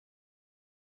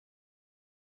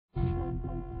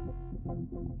Hello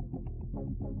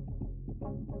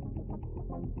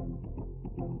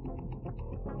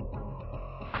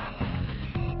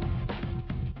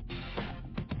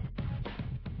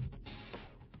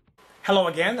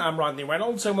again, I'm Rodney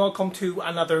Reynolds and welcome to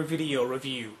another video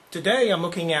review. Today I'm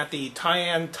looking at the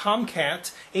Tyan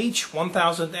Tomcat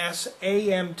H-1000S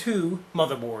AM2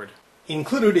 motherboard.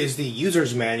 Included is the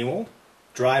user's manual,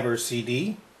 driver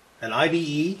CD, an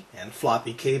IDE and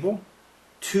floppy cable,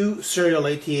 2 serial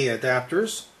ATA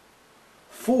adapters,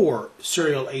 4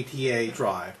 serial ATA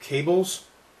drive cables,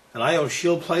 an I/O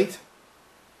shield plate,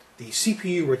 the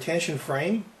CPU retention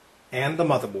frame, and the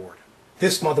motherboard.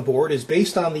 This motherboard is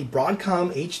based on the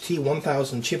Broadcom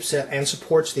HT-1000 chipset and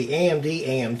supports the AMD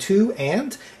AM2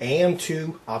 and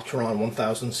AM2 Opteron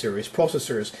 1000 series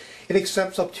processors. It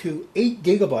accepts up to 8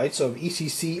 GB of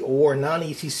ECC or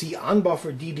non-ECC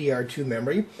unbuffered DDR2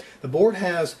 memory. The board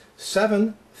has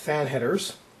 7 fan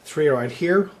headers, 3 right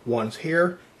here, 1's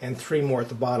here, and 3 more at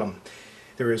the bottom.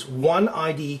 There is 1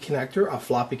 IDE connector, a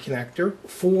floppy connector,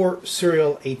 4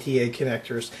 serial ATA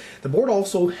connectors. The board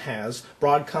also has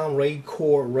Broadcom RAID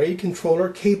Core RAID controller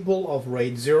capable of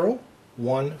RAID 0,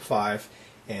 1, 5,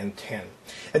 and 10.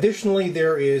 Additionally,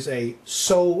 there is a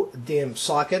SO-DIMM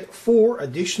socket, 4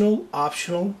 additional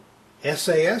optional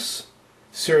SAS,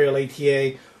 serial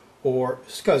ATA, or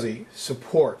SCSI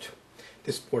support.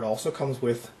 This board also comes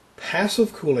with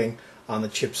passive cooling on the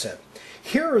chipset.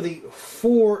 Here are the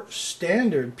 4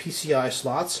 standard PCI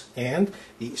slots and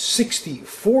the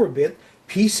 64-bit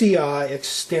PCI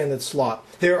extended slot.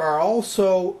 There are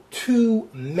also 2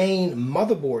 main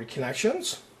motherboard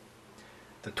connections,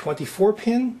 the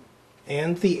 24-pin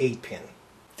and the 8-pin.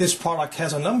 This product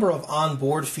has a number of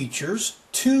onboard features: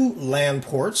 2 LAN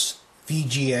ports,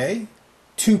 VGA,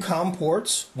 2 COM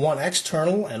ports, 1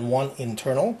 external and 1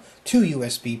 internal, 2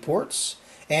 USB ports,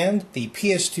 and the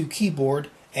PS2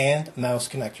 keyboard and mouse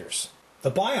connectors. The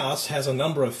BIOS has a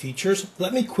number of features.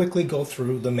 Let me quickly go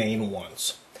through the main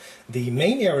ones. The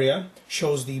main area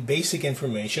shows the basic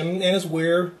information and is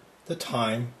where the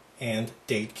time and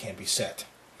date can be set.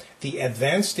 The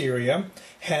advanced area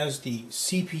has the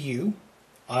CPU,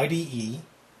 IDE,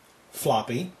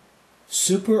 floppy,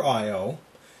 Super I/O,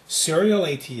 serial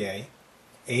ATA,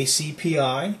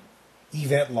 ACPI,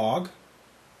 event log,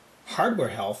 hardware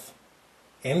health,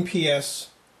 NPS,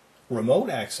 remote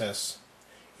access,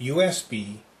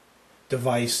 USB,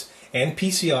 device, and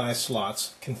PCI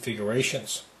slots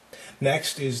configurations.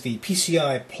 Next is the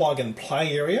PCI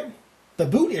plug-and-play area. The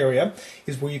boot area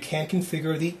is where you can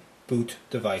configure the boot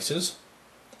devices.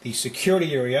 The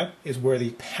security area is where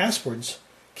the passwords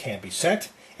can be set.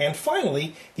 And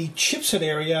finally, the chipset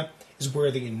area is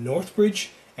where the North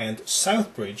Bridge and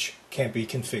South Bridge can be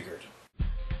configured.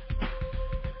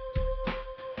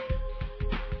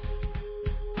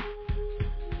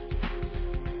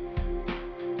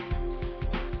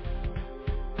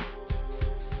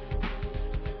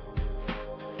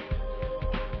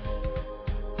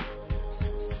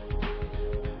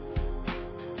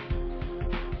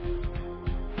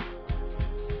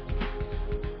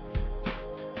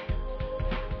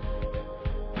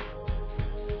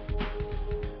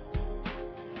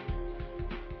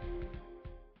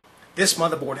 This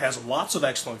motherboard has lots of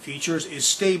excellent features, is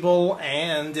stable,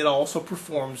 and it also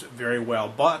performs very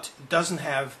well, but it doesn't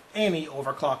have any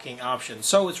overclocking options.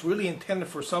 So it's really intended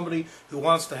for somebody who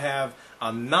wants to have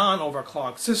a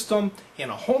non-overclocked system in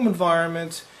a home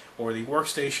environment or the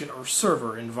workstation or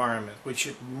server environment, which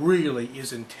it really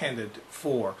is intended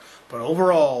for. But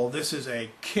overall, this is a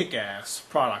kick-ass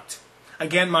product.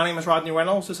 Again, my name is Rodney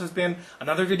Reynolds. This has been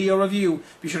another video review.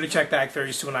 Be sure to check back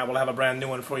very soon. I will have a brand new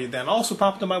one for you then. Also,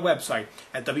 pop to my website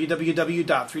at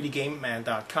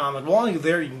www.3dgameman.com. And while you're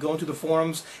there, you can go into the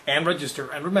forums and register.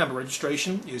 And remember,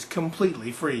 registration is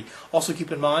completely free. Also,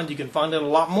 keep in mind, you can find out a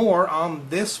lot more on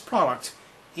this product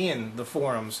in the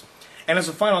forums. And as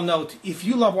a final note, if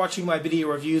you love watching my video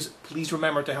reviews, please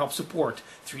remember to help support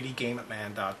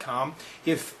 3dgameman.com.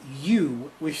 If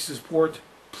you wish to support,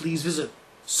 please visit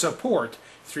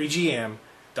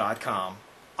support3gm.com.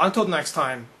 Until next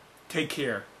time, take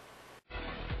care.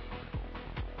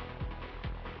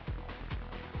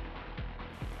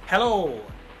 Hello,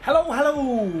 hello,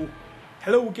 hello,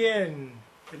 hello again.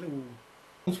 Hello.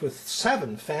 With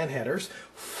 7 fan headers,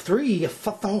 3,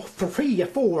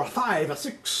 4, 5,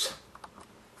 6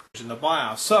 in the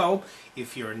BIOS. So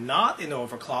if you're not in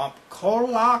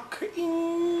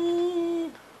overclocking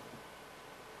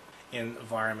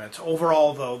environment.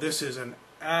 Overall, though, this is an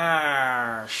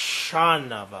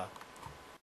son of a